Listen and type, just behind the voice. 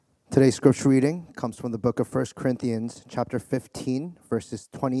Today's scripture reading comes from the book of 1 Corinthians, chapter 15, verses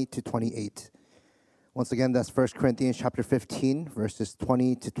 20 to 28. Once again, that's 1 Corinthians chapter 15, verses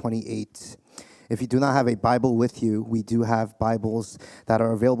 20 to 28. If you do not have a Bible with you, we do have Bibles that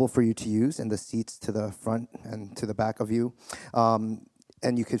are available for you to use in the seats to the front and to the back of you.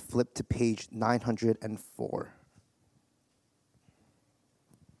 And you could flip to page 904.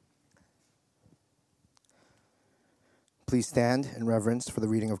 Please stand in reverence for the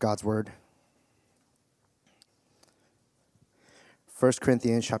reading of God's word. 1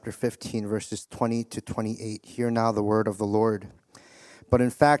 Corinthians chapter 15, verses 20 to 28. Hear now the word of the Lord. But in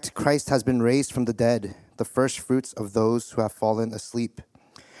fact, Christ has been raised from the dead, the first fruits of those who have fallen asleep.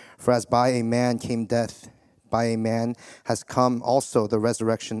 For as by a man came death, by a man has come also the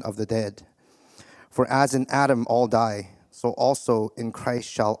resurrection of the dead. For as in Adam all die, so also in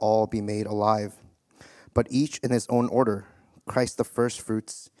Christ shall all be made alive. But each in his own order, Christ the first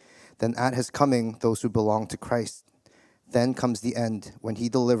fruits, then at his coming those who belong to Christ. Then comes the end, when he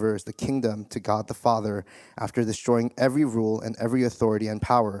delivers the kingdom to God the Father, after destroying every rule and every authority and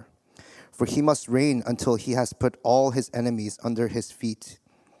power. For he must reign until he has put all his enemies under his feet.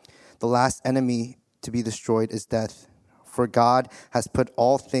 The last enemy to be destroyed is death, for God has put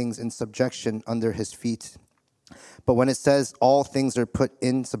all things in subjection under his feet. But when it says all things are put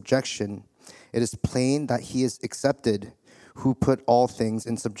in subjection, it is plain that he is accepted who put all things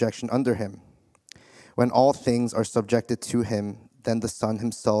in subjection under him. When all things are subjected to him, then the Son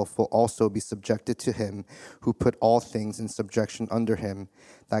himself will also be subjected to him who put all things in subjection under him,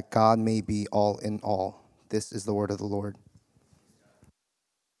 that God may be all in all. This is the word of the Lord.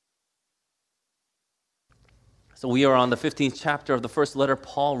 So we are on the 15th chapter of the first letter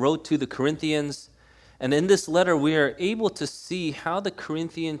Paul wrote to the Corinthians. And in this letter, we are able to see how the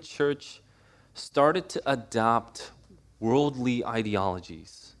Corinthian church started to adopt worldly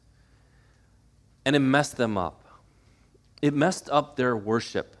ideologies. And it messed them up. It messed up their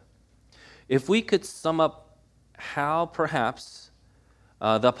worship. If we could sum up how perhaps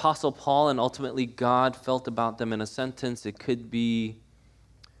the Apostle Paul and ultimately God felt about them in a sentence, it could be,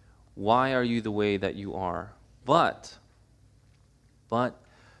 why are you the way that you are? But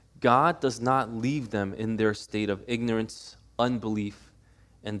God does not leave them in their state of ignorance, unbelief,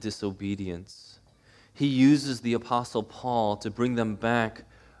 and disobedience. He uses the Apostle Paul to bring them back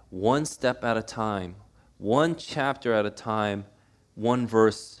one step at a time, one chapter at a time, one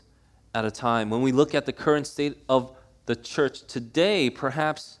verse at a time. When we look at the current state of the church today,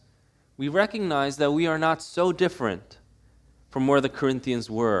 perhaps we recognize that we are not so different from where the Corinthians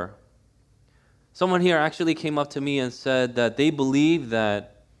were. Someone here actually came up to me and said that they believe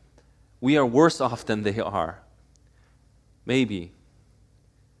that we are worse off than they are. Maybe.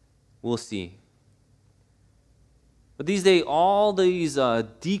 We'll see. But these days, all these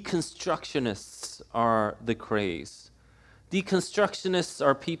deconstructionists are the craze. Deconstructionists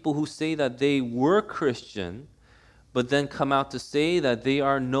are people who say that they were Christian, but then come out to say that they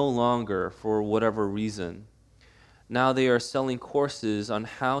are no longer for whatever reason. Now they are selling courses on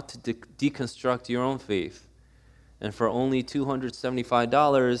how to deconstruct your own faith. And for only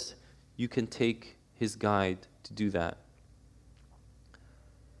 $275, you can take his guide to do that.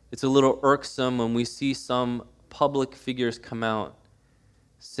 It's a little irksome when we see some public figures come out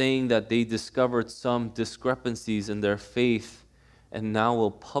saying that they discovered some discrepancies in their faith and now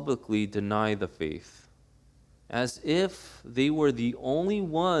will publicly deny the faith, as if they were the only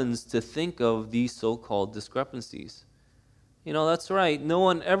ones to think of these so-called discrepancies. You know, that's right. No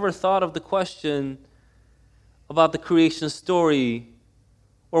one ever thought of the question about the creation story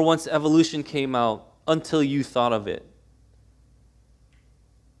or once evolution came out until you thought of it.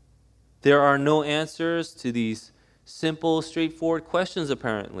 There are no answers to these simple, straightforward questions,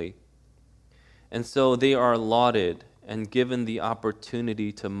 apparently. And so they are lauded and given the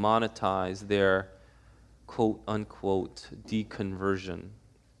opportunity to monetize their quote-unquote deconversion.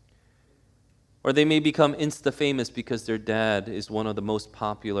 Or they may become insta-famous because their dad is one of the most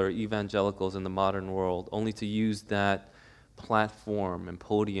popular evangelicals in the modern world, only to use that platform and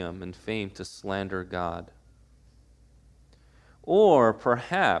podium and fame to slander God. Or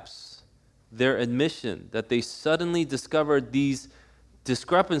perhaps their admission that they suddenly discovered these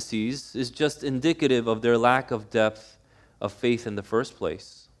discrepancies is just indicative of their lack of depth of faith in the first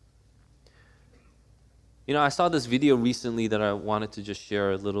place. You know, I saw this video recently that I wanted to just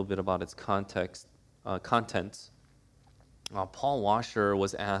share a little bit about its contents. Paul Washer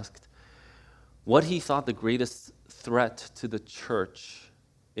was asked what he thought the greatest threat to the church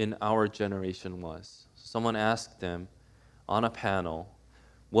in our generation was. Someone asked him on a panel,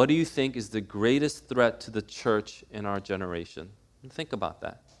 what do you think is the greatest threat to the church in our generation? And think about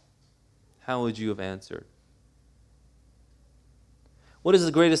that. how would you have answered? What is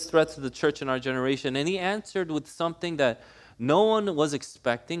the greatest threat to the church in our generation? And he answered with something that no one was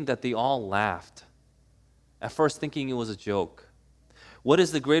expecting, that they all laughed, at first thinking it was a joke. What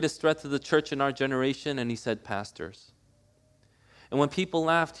is the greatest threat to the church in our generation? And he said, pastors. And when people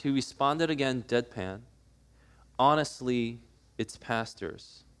laughed, he responded again, deadpan, honestly, it's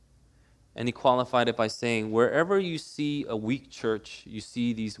pastors. And he qualified it by saying, wherever you see a weak church, you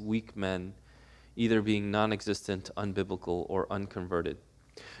see these weak men either being non-existent, unbiblical, or unconverted.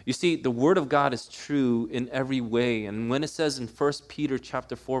 You see, the word of God is true in every way. And when it says in 1 Peter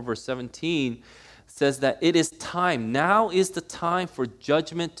chapter 4, verse 17, it says that it is time. Now is the time for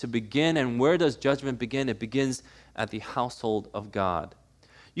judgment to begin. And where does judgment begin? It begins at the household of God.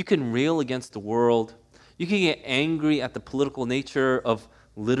 You can rail against the world. You can get angry at the political nature of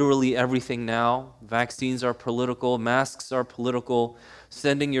literally everything now. Vaccines are political. Masks are political.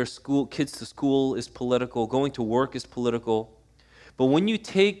 Sending your kids to school is political. Going to work is political. But when you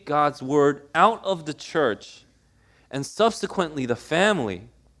take God's word out of the church and subsequently the family,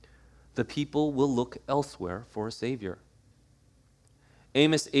 the people will look elsewhere for a Savior.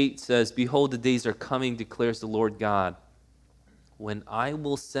 Amos 8 says, behold, the days are coming, declares the Lord God, when I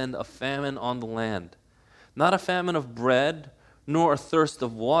will send a famine on the land, not a famine of bread, nor a thirst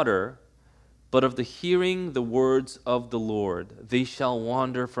of water, but of the hearing the words of the Lord. They shall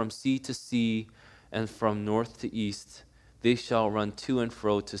wander from sea to sea and from north to east. They shall run to and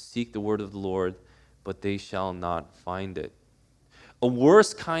fro to seek the word of the Lord, but they shall not find it. A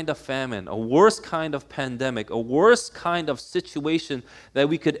worse kind of famine, a worse kind of pandemic, a worse kind of situation that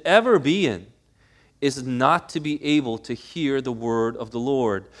we could ever be in is not to be able to hear the word of the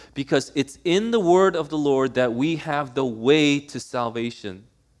Lord, because it's in the word of the Lord that we have the way to salvation.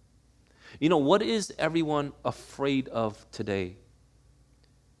 You know, what is everyone afraid of today?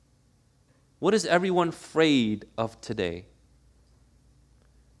 What is everyone afraid of today?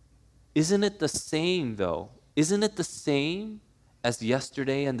 Isn't it the same, though? Isn't it the same as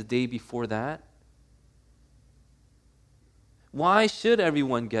yesterday and the day before that? Why should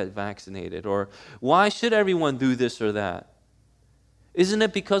everyone get vaccinated? Or why should everyone do this or that? Isn't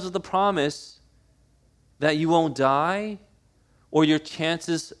it because of the promise that you won't die, or your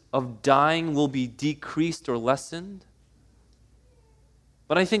chances of dying will be decreased or lessened?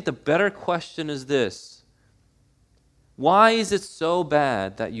 But I think the better question is this: why is it so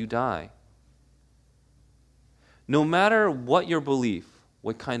bad that you die? No matter what your belief,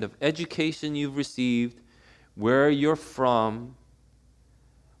 what kind of education you've received, where you're from,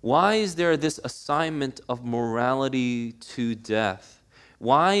 why is there this assignment of morality to death?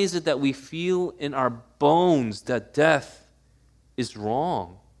 Why is it that we feel in our bones that death is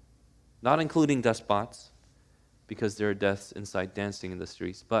wrong? Not including despots, because there are deaths inside dancing in the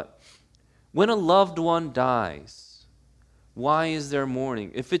streets. But when a loved one dies, why is there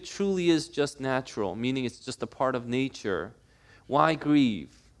mourning? If it truly is just natural, meaning it's just a part of nature, why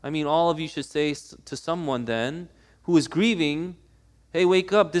grieve? I mean, all of you should say to someone then who is grieving, hey,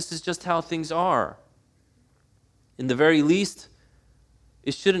 wake up, this is just how things are. In the very least,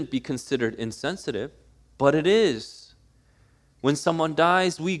 it shouldn't be considered insensitive, but it is. When someone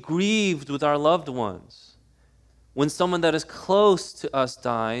dies, we grieved with our loved ones. When someone that is close to us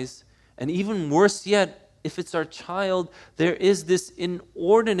dies, and even worse yet, if it's our child, there is this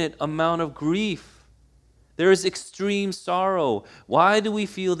inordinate amount of grief. There is extreme sorrow. Why do we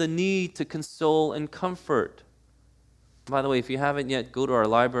feel the need to console and comfort? By the way, if you haven't yet, go to our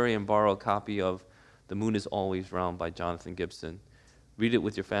library and borrow a copy of The Moon is Always Round by Jonathan Gibson. Read it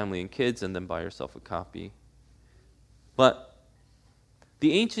with your family and kids, and then buy yourself a copy. But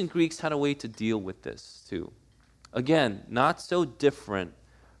the ancient Greeks had a way to deal with this too. Again, not so different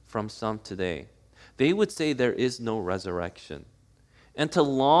from some today. They would say there is no resurrection. And to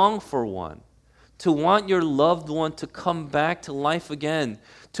long for one, to want your loved one to come back to life again,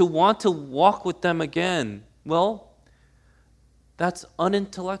 to want to walk with them again, well, that's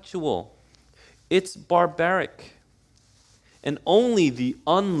unintellectual. It's barbaric. And only the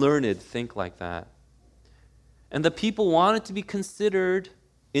unlearned think like that. And the people wanted to be considered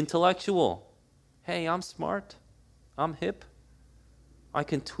intellectual. Hey, I'm smart. I'm hip. I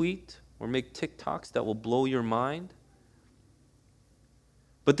can tweet or make TikToks that will blow your mind.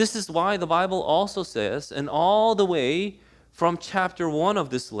 But this is why the Bible also says, and all the way from chapter 1 of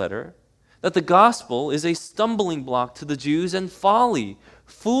this letter, that the gospel is a stumbling block to the Jews and folly,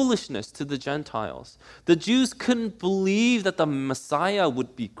 foolishness to the Gentiles. The Jews couldn't believe that the Messiah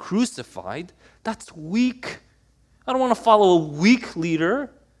would be crucified. That's weak. I don't want to follow a weak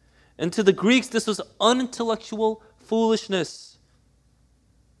leader. And to the Greeks, this was unintellectual foolishness.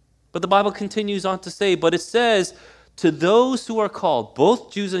 But the Bible continues on to say, but it says, to those who are called,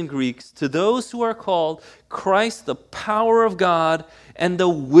 both Jews and Greeks, to those who are called, Christ, the power of God and the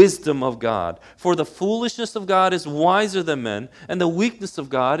wisdom of God. For the foolishness of God is wiser than men, and the weakness of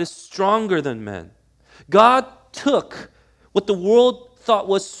God is stronger than men. God took what the world thought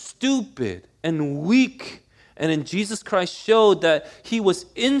was stupid and weak, and in Jesus Christ showed that he was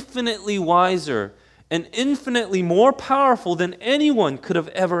infinitely wiser and infinitely more powerful than anyone could have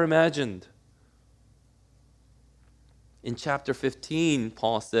ever imagined. In chapter 15,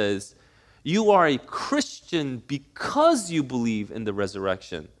 Paul says, you are a Christian because you believe in the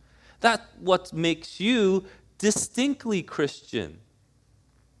resurrection. That's what makes you distinctly Christian.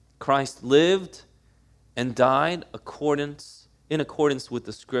 Christ lived and died in accordance with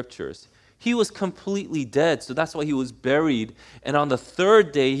the Scriptures. He was completely dead, so that's why he was buried. And on the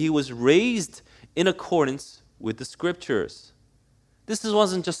third day, he was raised in accordance with the Scriptures. This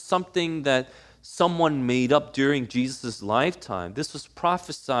wasn't just something that someone made up during Jesus' lifetime. This was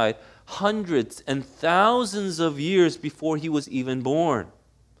prophesied hundreds and thousands of years before he was even born.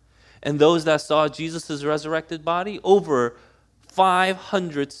 And those that saw Jesus' resurrected body, over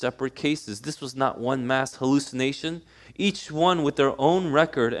 500 separate cases. This was not one mass hallucination, each one with their own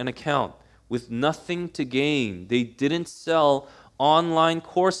record and account, with nothing to gain. They didn't sell online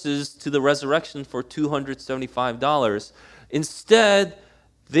courses to the resurrection for $275. Instead,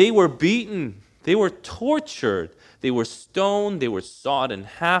 they were beaten, they were tortured, they were stoned, they were sawed in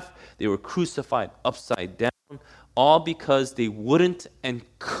half, they were crucified upside down, all because they wouldn't and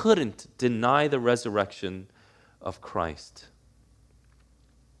couldn't deny the resurrection of Christ.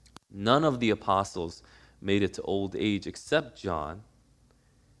 None of the apostles made it to old age except John.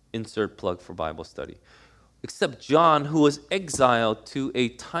 Insert plug for Bible study. Except John, who was exiled to a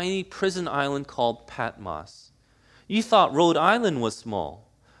tiny prison island called Patmos. You thought Rhode Island was small.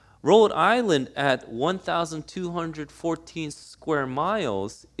 Rhode Island at 1,214 square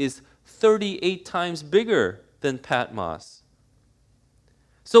miles is 38 times bigger than Patmos.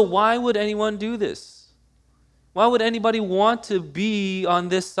 So why would anyone do this? Why would anybody want to be on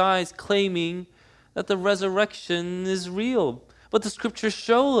this side claiming that the resurrection is real? But the scriptures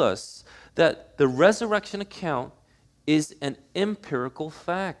show us that the resurrection account is an empirical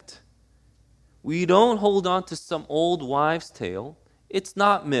fact. We don't hold on to some old wives' tale. It's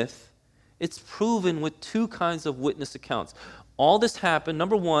not myth. It's proven with two kinds of witness accounts. All this happened,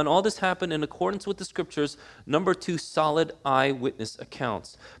 number one, all this happened in accordance with the scriptures. Number two, solid eyewitness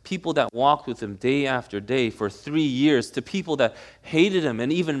accounts. People that walked with him day after day for 3 years, to people that hated him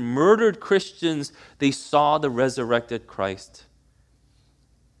and even murdered Christians, they saw the resurrected Christ.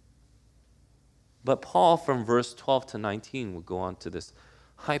 But Paul, from verse 12 to 19, will go on to this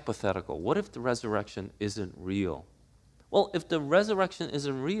hypothetical. What if the resurrection isn't real? Well, if the resurrection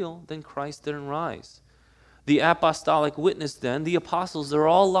isn't real, then Christ didn't rise. The apostolic witness then, the apostles, they're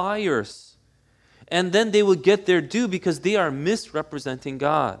all liars. And then they would get their due because they are misrepresenting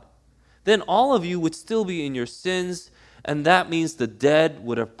God. Then all of you would still be in your sins, and that means the dead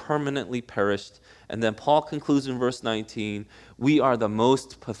would have permanently perished. And then Paul concludes in verse 19, we are the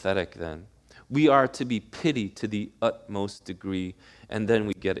most pathetic then. We are to be pitied to the utmost degree. And then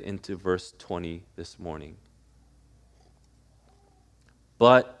we get into verse 20 this morning.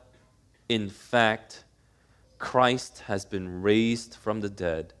 But in fact, Christ has been raised from the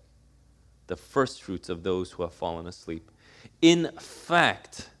dead, the first fruits of those who have fallen asleep. In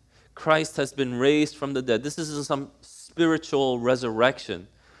fact, Christ has been raised from the dead. This isn't some spiritual resurrection.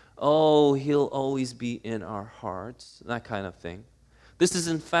 Oh, he'll always be in our hearts, that kind of thing. This is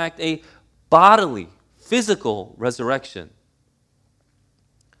in fact a bodily, physical resurrection.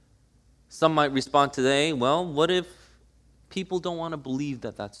 Some might respond today, well, what if people don't want to believe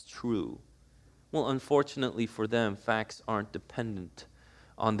that that's true? Well, unfortunately for them, facts aren't dependent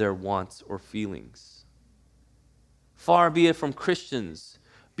on their wants or feelings. Far be it from Christians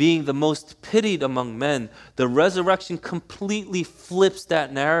being the most pitied among men. The resurrection completely flips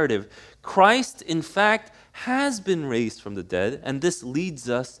that narrative. Christ, in fact, has been raised from the dead, and this leads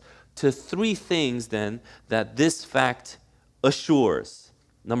us to 3 things then that this fact assures.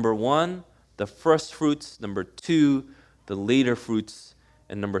 Number 1, the first fruits. Number 2, the later fruits.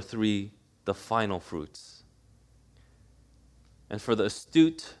 And number 3, the final fruits. And for the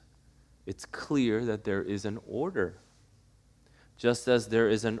astute, it's clear that there is an order. Just as there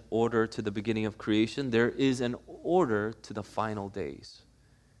is an order to the beginning of creation, there is an order to the final days.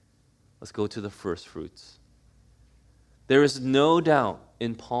 Let's go to the first fruits. There is no doubt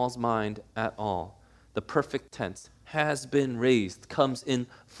in Paul's mind at all. The perfect tense has been raised comes in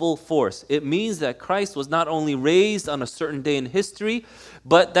full force. It means that Christ was not only raised on a certain day in history,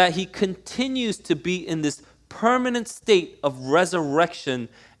 but that he continues to be in this permanent state of resurrection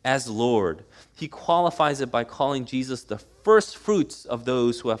as Lord. He qualifies it by calling Jesus the first fruits of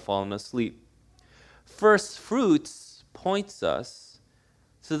those who have fallen asleep. First fruits points us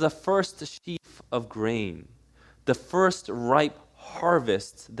to the first sheaf of grain, the first ripe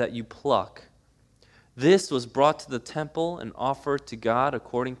harvest that you pluck. This was brought to the temple and offered to God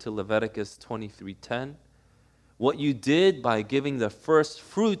according to Leviticus 23:10. What you did by giving the first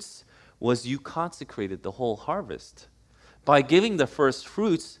fruits was you consecrated the whole harvest. By giving the first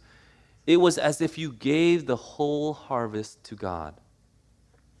fruits, it was as if you gave the whole harvest to God.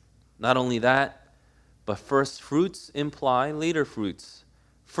 Not only that, but first fruits imply later fruits.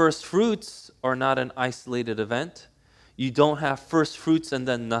 First fruits are not an isolated event. You don't have first fruits and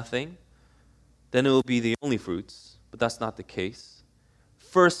then nothing. Then it will be the only fruits, but that's not the case.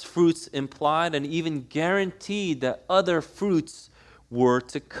 First fruits implied and even guaranteed that other fruits were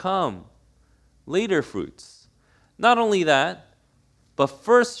to come. Later fruits. Not only that, but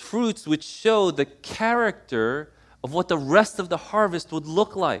first fruits which show the character of what the rest of the harvest would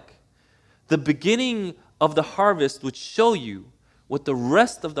look like. The beginning of the harvest would show you what the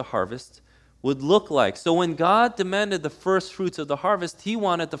rest of the harvest would look like. So when God demanded the first fruits of the harvest, he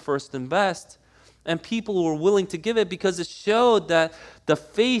wanted the first and best. And people were willing to give it because it showed that the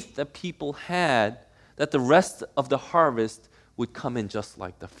faith that people had, that the rest of the harvest would come in just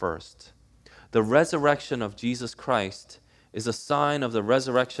like the first. The resurrection of Jesus Christ is a sign of the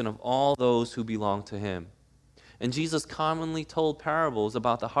resurrection of all those who belong to him. And Jesus commonly told parables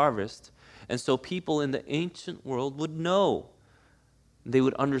about the harvest, and so people in the ancient world would know. They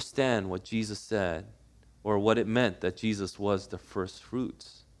would understand what Jesus said, or what it meant that Jesus was the first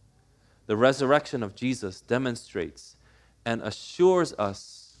fruits. The resurrection of Jesus demonstrates and assures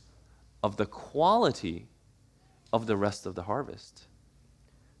us of the quality of the rest of the harvest.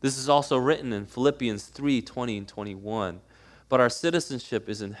 This is also written in Philippians 3:20 and 21. But our citizenship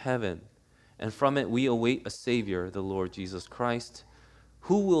is in heaven, and from it we await a Savior, the Lord Jesus Christ,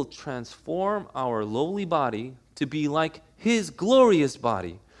 who will transform our lowly body to be like his glorious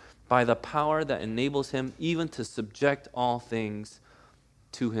body by the power that enables him even to subject all things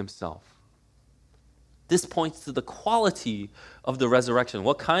to himself. This points to the quality of the resurrection.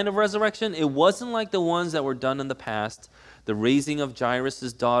 What kind of resurrection? It wasn't like the ones that were done in the past, the raising of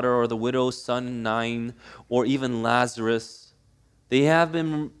Jairus' daughter or the widow's son in Nain, or even Lazarus. They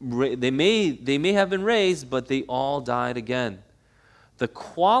may have been raised, but they all died again. The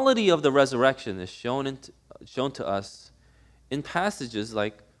quality of the resurrection is shown to us in passages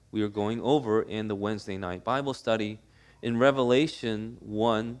like we are going over in the Wednesday night Bible study. In Revelation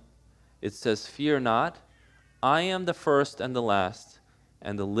 1, it says, "Fear not, I am the first and the last,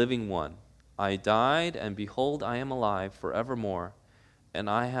 and the living one. I died, and behold, I am alive forevermore, and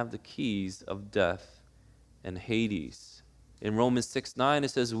I have the keys of death and Hades." In Romans 6:9, it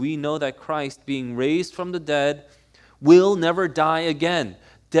says, "We know that Christ, being raised from the dead, will never die again.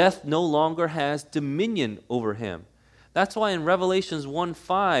 Death no longer has dominion over him." That's why in Revelations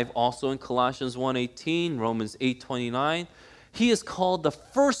 1:5, also in Colossians 1:18, Romans 8:29, he is called the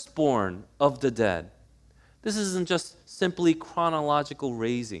firstborn of the dead. This isn't just simply chronological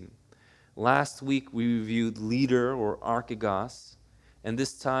raising. Last week we reviewed leader or archegos, and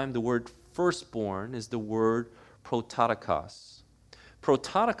this time the word firstborn is the word prototokos.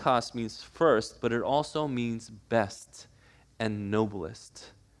 Prototokos means first, but it also means best and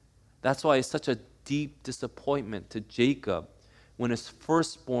noblest. That's why it's such a deep disappointment to Jacob when his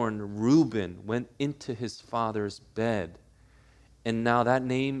firstborn Reuben went into his father's bed. And now that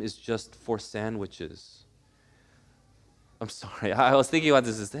name is just for sandwiches. I'm sorry, I was thinking about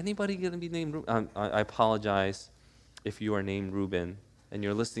this. Is anybody going to be named Reuben? I apologize if you are named Reuben and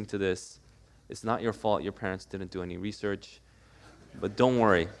you're listening to this. It's not your fault. Your parents didn't do any research. But don't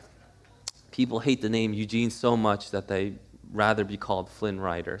worry. People hate the name Eugene so much that they rather be called Flynn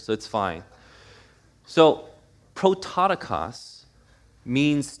Rider. So it's fine. So prototokos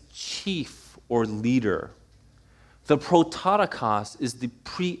means chief or leader. The prototokos is the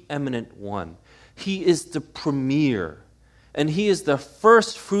preeminent one. He is the premier, and he is the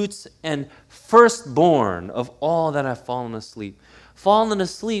first fruits and firstborn of all that have fallen asleep. Fallen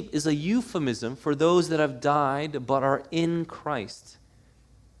asleep is a euphemism for those that have died but are in Christ.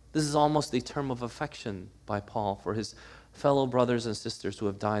 This is almost a term of affection by Paul for his fellow brothers and sisters who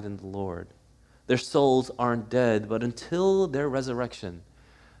have died in the Lord. Their souls aren't dead, but until their resurrection,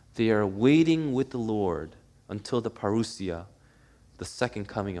 they are waiting with the Lord until the parousia, the second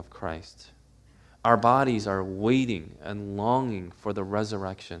coming of Christ. Our bodies are waiting and longing for the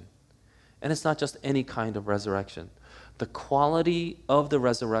resurrection. And it's not just any kind of resurrection. The quality of the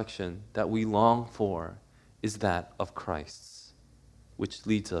resurrection that we long for is that of Christ's, which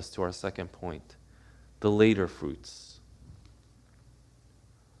leads us to our second point, the later fruits.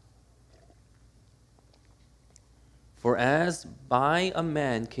 For as by a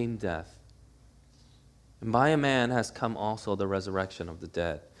man came death, and by a man has come also the resurrection of the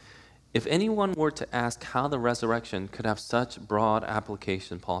dead. If anyone were to ask how the resurrection could have such broad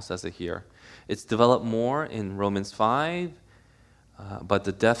application, Paul says it here. It's developed more in Romans 5, but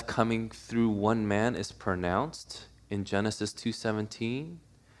the death coming through one man is pronounced in Genesis 2:17.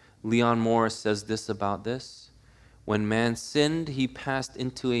 Leon Morris says this about this. When man sinned, he passed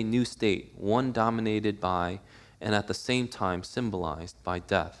into a new state, one dominated by and at the same time symbolized by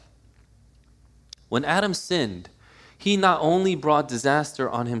death. When Adam sinned, he not only brought disaster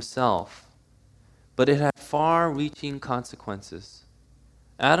on himself, but it had far-reaching consequences.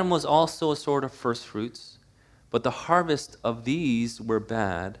 Adam was also a sort of first fruits, but the harvest of these were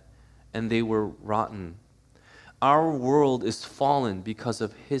bad, and they were rotten. Our world is fallen because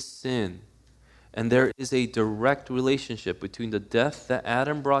of his sin, and there is a direct relationship between the death that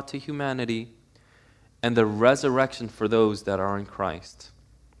Adam brought to humanity and the resurrection for those that are in Christ.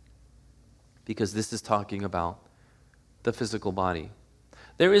 Because this is talking about the physical body.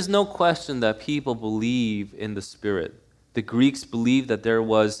 There is no question that people believe in the Spirit. The Greeks believed that there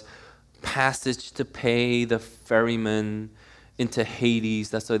was passage to pay the ferryman into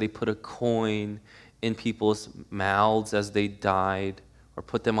Hades. That's why they put a coin in people's mouths as they died, or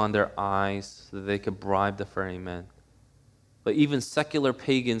put them on their eyes so that they could bribe the ferryman. But even secular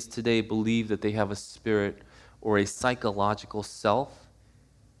pagans today believe that they have a spirit or a psychological self,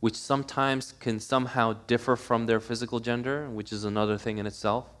 which sometimes can somehow differ from their physical gender, which is another thing in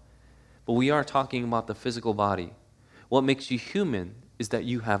itself. But we are talking about the physical body. What makes you human is that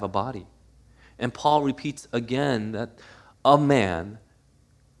you have a body. And Paul repeats again that a man,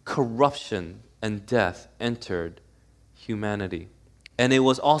 corruption and death entered humanity. And it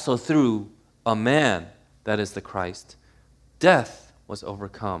was also through a man, that is the Christ, death was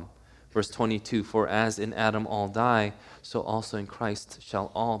overcome. Verse 22, for as in Adam all die, so also in Christ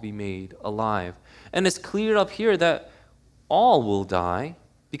shall all be made alive. And it's clear up here that all will die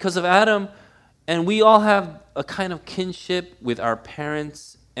because of Adam, and we all have a kind of kinship with our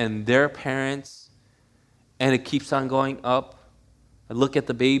parents and their parents, and it keeps on going up. I look at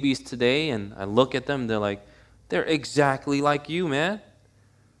the babies today, and I look at them, they're exactly like you, man.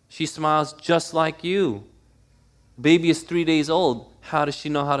 She smiles just like you. Baby is 3 days old. How does she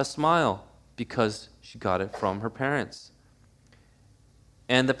know how to smile? Because she got it from her parents.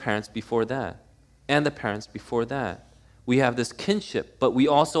 And the parents before that. And the parents before that. We have this kinship, but we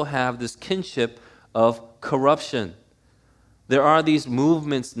also have this kinship of corruption. There are these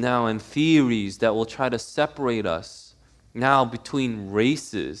movements now and theories that will try to separate us now between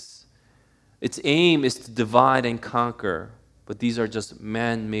races. Its aim is to divide and conquer, but these are just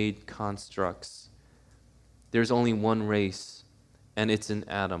man-made constructs. There's only one race, and it's in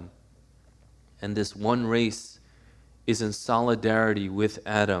Adam. And this one race is in solidarity with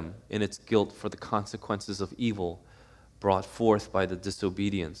Adam in its guilt for the consequences of evil brought forth by the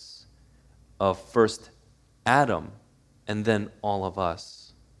disobedience of first Adam and then all of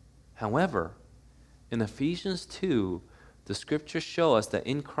us. However, in Ephesians 2, the scriptures show us that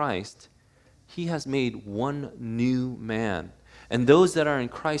in Christ, he has made one new man. And those that are in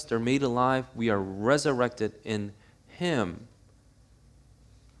Christ are made alive. We are resurrected in him.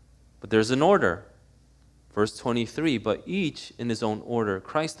 But there's an order. Verse 23, but each in his own order.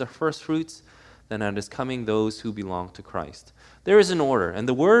 Christ the first fruits, then at his coming those who belong to Christ. There is an order. And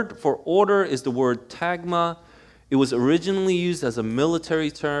the word for order is the word tagma. It was originally used as a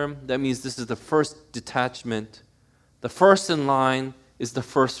military term. That means this is the first detachment. The first in line is the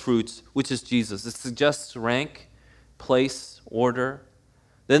first fruits, which is Jesus. It suggests rank, place, order.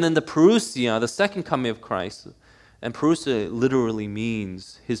 Then in the parousia, the second coming of Christ, and parousia literally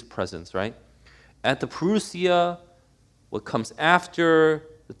means his presence, right? At the parousia, what comes after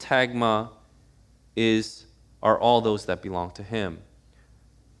the tagma are all those that belong to him.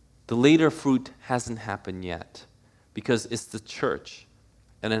 The later fruit hasn't happened yet because it's the church,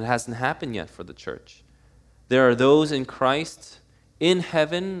 and it hasn't happened yet for the church. There are those in Christ in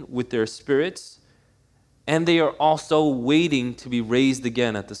heaven with their spirits, and they are also waiting to be raised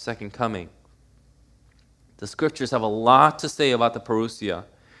again at the second coming. The scriptures have a lot to say about the parousia,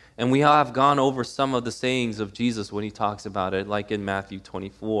 and we have gone over some of the sayings of Jesus when he talks about it, like in Matthew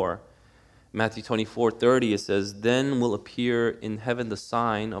 24. Matthew 24:30, it says, then will appear in heaven the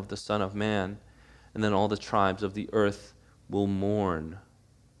sign of the Son of Man, and then all the tribes of the earth will mourn.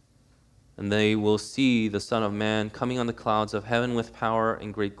 And they will see the Son of Man coming on the clouds of heaven with power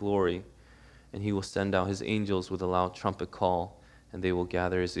and great glory. And he will send out his angels with a loud trumpet call, and they will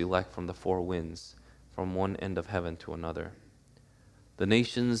gather his elect from the four winds, from one end of heaven to another. The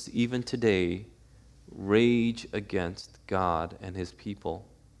nations, even today, rage against God and his people.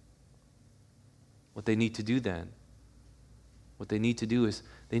 What they need to do then, what they need to do is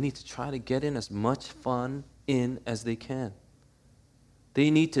they need to try to get in as much fun in as they can. They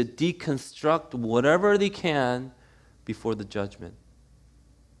need to deconstruct whatever they can before the judgment.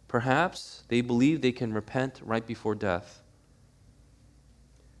 Perhaps they believe they can repent right before death.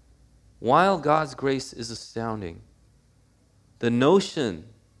 While God's grace is astounding, the notion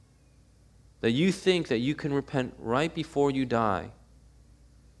that you think that you can repent right before you die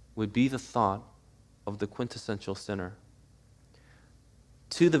would be the thought of the quintessential sinner.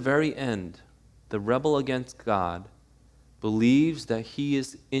 To the very end, the rebel against God believes that he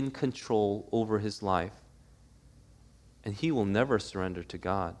is in control over his life, and he will never surrender to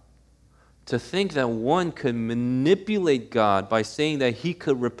God. To think that one could manipulate God by saying that he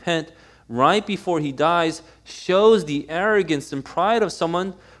could repent right before he dies shows the arrogance and pride of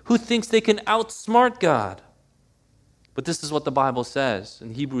someone who thinks they can outsmart God. But this is what the Bible says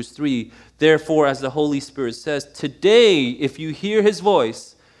in Hebrews 3. Therefore, as the Holy Spirit says, today, if you hear his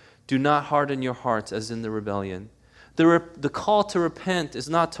voice, do not harden your hearts as in the rebellion. The call to repent is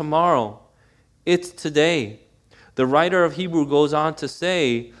not tomorrow, it's today. The writer of Hebrew goes on to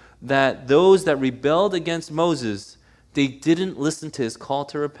say that those that rebelled against Moses, they didn't listen to his call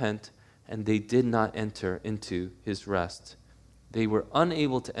to repent, and they did not enter into his rest. They were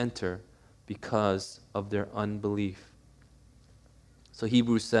unable to enter because of their unbelief. So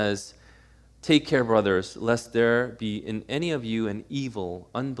Hebrews says, take care, brothers, lest there be in any of you an evil,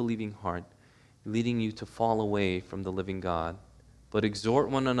 unbelieving heart, leading you to fall away from the living God. But exhort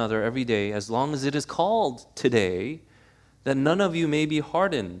one another every day, as long as it is called today, that none of you may be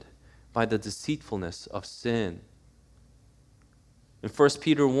hardened by the deceitfulness of sin. In 1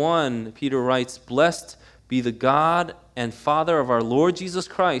 Peter 1, Peter writes, blessed be the God and Father of our Lord Jesus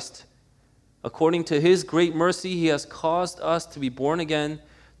Christ. According to his great mercy, he has caused us to be born again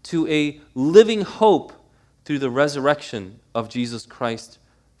to a living hope through the resurrection of Jesus Christ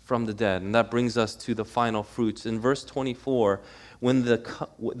from the dead. And that brings us to the final fruits. In verse 24,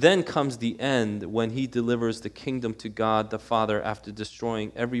 then comes the end, when he delivers the kingdom to God the Father after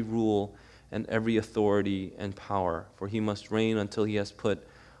destroying every rule and every authority and power. For he must reign until he has put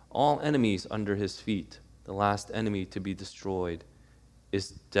all enemies under his feet. The last enemy to be destroyed is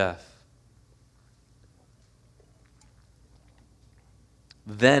death.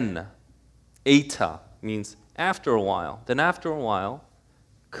 Then, eta means after a while. Then after a while,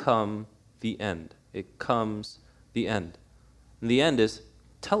 come the end. It comes the end. And the end is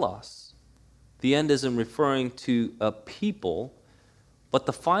telos. The end isn't referring to a people, but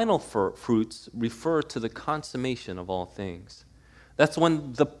the final fruits refer to the consummation of all things. That's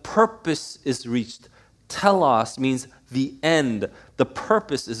when the purpose is reached. Telos means the end. The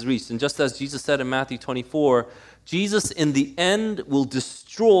purpose is reached. And just as Jesus said in Matthew 24, Jesus in the end will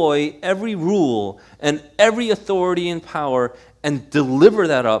destroy every rule and every authority and power and deliver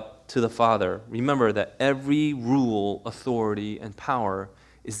that up to the Father. Remember that every rule, authority, and power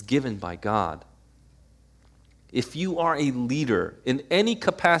is given by God. If you are a leader in any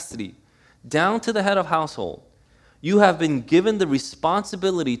capacity, down to the head of household, you have been given the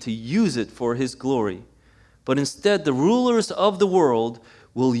responsibility to use it for his glory. But instead, the rulers of the world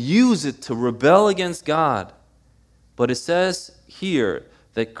will use it to rebel against God. But it says here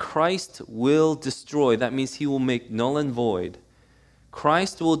that Christ will destroy. That means he will make null and void.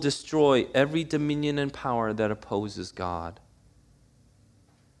 Christ will destroy every dominion and power that opposes God.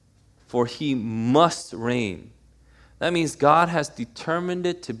 For he must reign. That means God has determined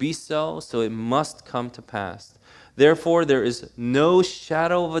it to be so it must come to pass. Therefore, there is no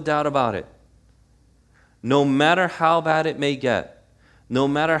shadow of a doubt about it. No matter how bad it may get, no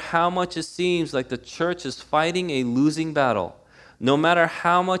matter how much it seems like the church is fighting a losing battle, no matter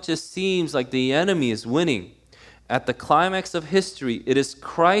how much it seems like the enemy is winning, at the climax of history, it is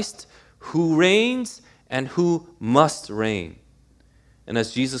Christ who reigns and who must reign. And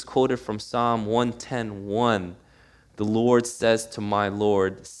as Jesus quoted from Psalm 110:1, the Lord says to my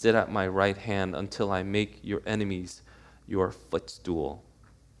Lord, sit at my right hand until I make your enemies your footstool.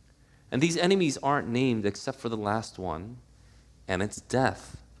 And these enemies aren't named except for the last one, and it's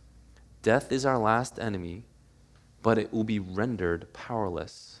death. Death is our last enemy, but it will be rendered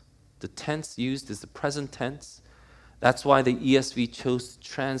powerless. The tense used is the present tense. That's why the ESV chose to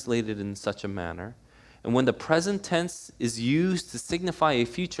translate it in such a manner. And when the present tense is used to signify a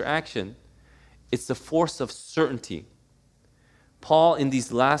future action, it's the force of certainty. Paul, in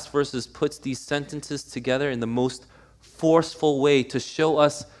these last verses, puts these sentences together in the most forceful way to show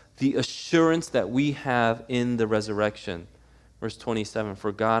us the assurance that we have in the resurrection. Verse 27,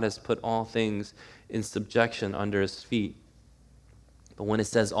 for God has put all things in subjection under his feet. But when it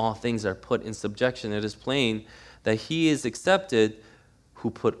says all things are put in subjection, it is plain that he is accepted who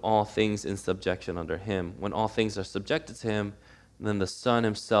put all things in subjection under him. When all things are subjected to him, then the Son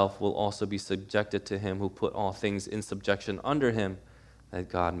himself will also be subjected to him who put all things in subjection under him, that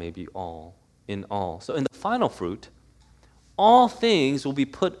God may be all in all. So in the final fruit, all things will be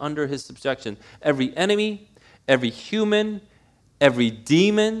put under his subjection. Every enemy, every human, every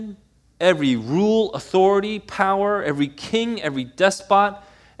demon, every rule, authority, power, every king, every despot,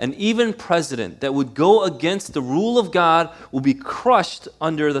 and even president that would go against the rule of God will be crushed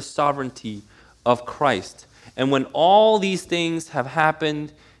under the sovereignty of Christ. And when all these things have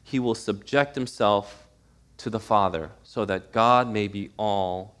happened, he will subject himself to the Father so that God may be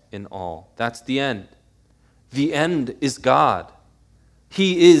all in all. That's the end. The end is God.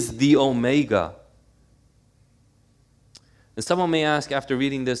 He is the Omega. And someone may ask after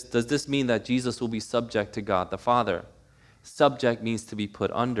reading this, does this mean that Jesus will be subject to God the Father? Subject means to be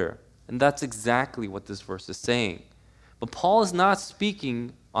put under. And that's exactly what this verse is saying. But Paul is not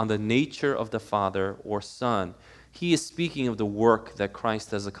speaking on the nature of the Father or Son. He is speaking of the work that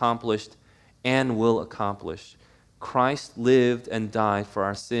Christ has accomplished and will accomplish. Christ lived and died for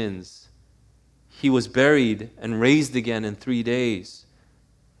our sins. He was buried and raised again in 3 days.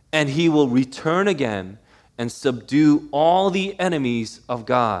 And he will return again and subdue all the enemies of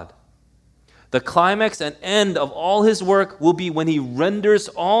God. The climax and end of all his work will be when he renders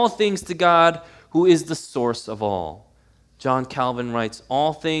all things to God, who is the source of all. John Calvin writes,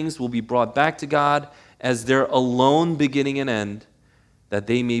 all things will be brought back to God as their alone beginning and end, that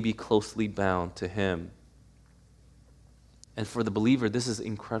they may be closely bound to him. And for the believer, this is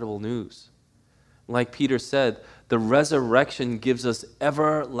incredible news. Like Peter said, the resurrection gives us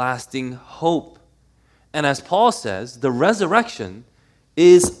everlasting hope. And as Paul says, the resurrection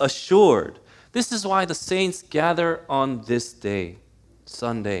is assured. This is why the saints gather on this day,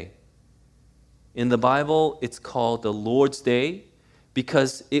 Sunday. In the Bible, it's called the Lord's Day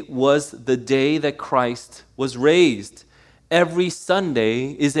because it was the day that Christ was raised. Every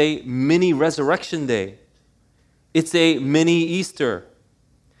Sunday is a mini resurrection day. It's a mini Easter.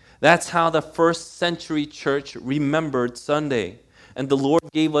 That's how the first century church remembered Sunday. And the Lord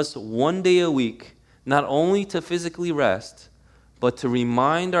gave us 1 day a week, not only to physically rest, but to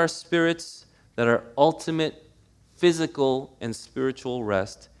remind our spirits that our ultimate physical and spiritual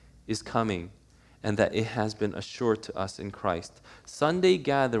rest is coming and that it has been assured to us in Christ. Sunday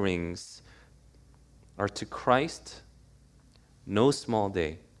gatherings are to Christ no small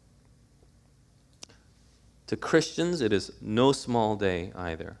day. To Christians, it is no small day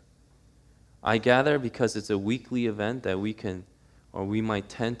either. I gather because it's a weekly event that we can, or we might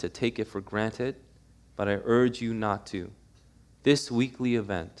tend to take it for granted, but I urge you not to. This weekly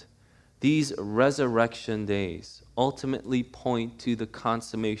event, these resurrection days, ultimately point to the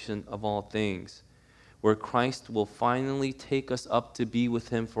consummation of all things, where Christ will finally take us up to be with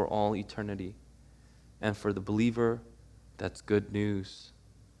him for all eternity. And for the believer, that's good news.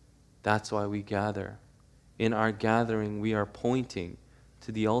 That's why we gather. In our gathering, we are pointing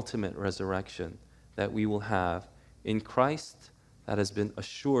to the ultimate resurrection that we will have in Christ that has been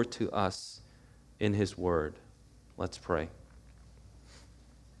assured to us in his word. Let's pray.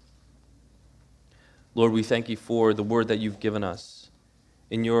 Lord, we thank you for the word that you've given us.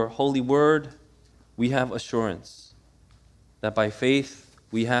 In your holy word, we have assurance that by faith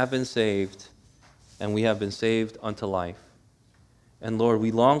we have been saved, and we have been saved unto life. And Lord,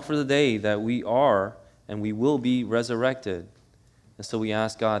 we long for the day that we are and we will be resurrected. And so we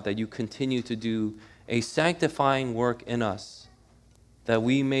ask, God, that you continue to do a sanctifying work in us, that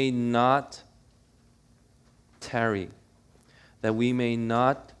we may not tarry, that we may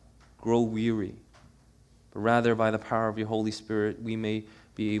not grow weary, but rather by the power of your Holy Spirit, we may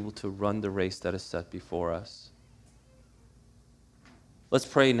be able to run the race that is set before us. Let's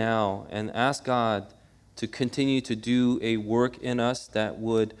pray now and ask God to continue to do a work in us that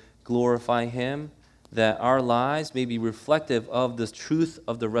would glorify him, that our lives may be reflective of the truth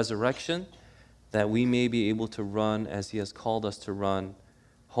of the resurrection, that we may be able to run as he has called us to run,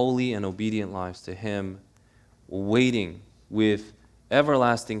 holy and obedient lives to him, waiting with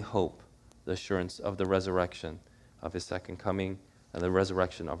everlasting hope, the assurance of the resurrection of his second coming and the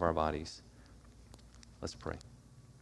resurrection of our bodies. Let's pray.